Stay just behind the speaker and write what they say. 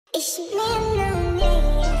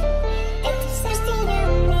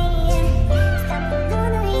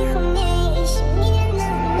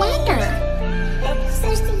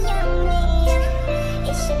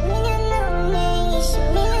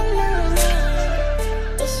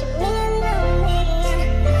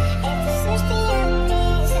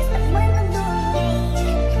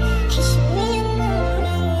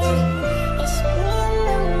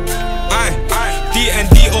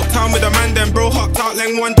Uptown with a man, then bro hopped out,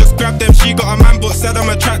 lane one just grabbed them. She got a man but said I'm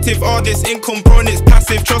attractive. All this income bro and it's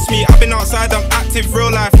passive. Trust me, I've been outside, I'm active,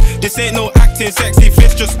 real life. This ain't no acting, sexy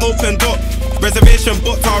fist just opened up. Reservation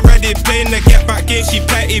booked already, playing the get back game, she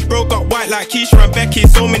petty. Bro got white like Keisha and Becky.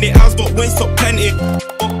 So many hours but wins top plenty.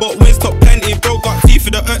 But wins top plenty. Bro got teeth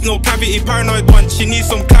for the earth, no cavity. Paranoid one, she needs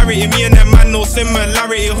some clarity. Me and them man, no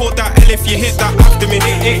similarity. Hold that L if you hit that after me.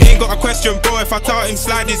 Ain't got a question bro, if I tell him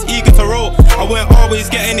slide he's eager to roll. I won't always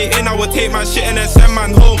getting it in, I would take my shit and then send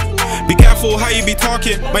man home. Be careful how you be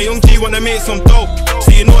talking, my young G wanna make some dough.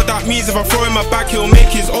 So you know what that means, if I throw him a back he'll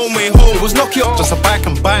make his own way home. It was knock it off, just a bike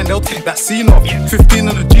and bind, they'll take that scene off. 15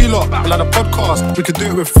 on the G-lock, like a podcast, we could do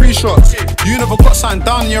it with 3 shots. You never got something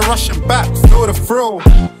down and you're rushing back, feel the thrill.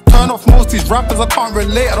 Turn off most these rappers, I can't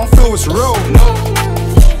relate, I don't feel it's real.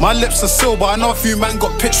 My lips are sealed, but I know a few man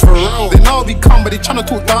got pitched for real. They know we come, but they tryna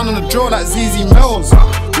talk down on the drill like ZZ Mills.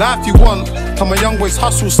 Life you want, tell my young boys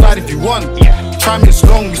hustle, slide if you want. Try me it's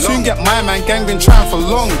long, we soon get my man gang been trying for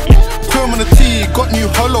long. Put him on the tee, got new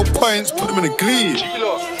hollow points, put him in a glee.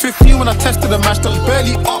 15 when I tested the match, that was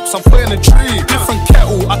barely up, so I'm putting a tree. Different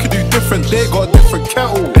kettle, I could do different, they got a different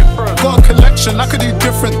kettle. Got a collection, I could do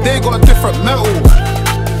different, they got a different metal.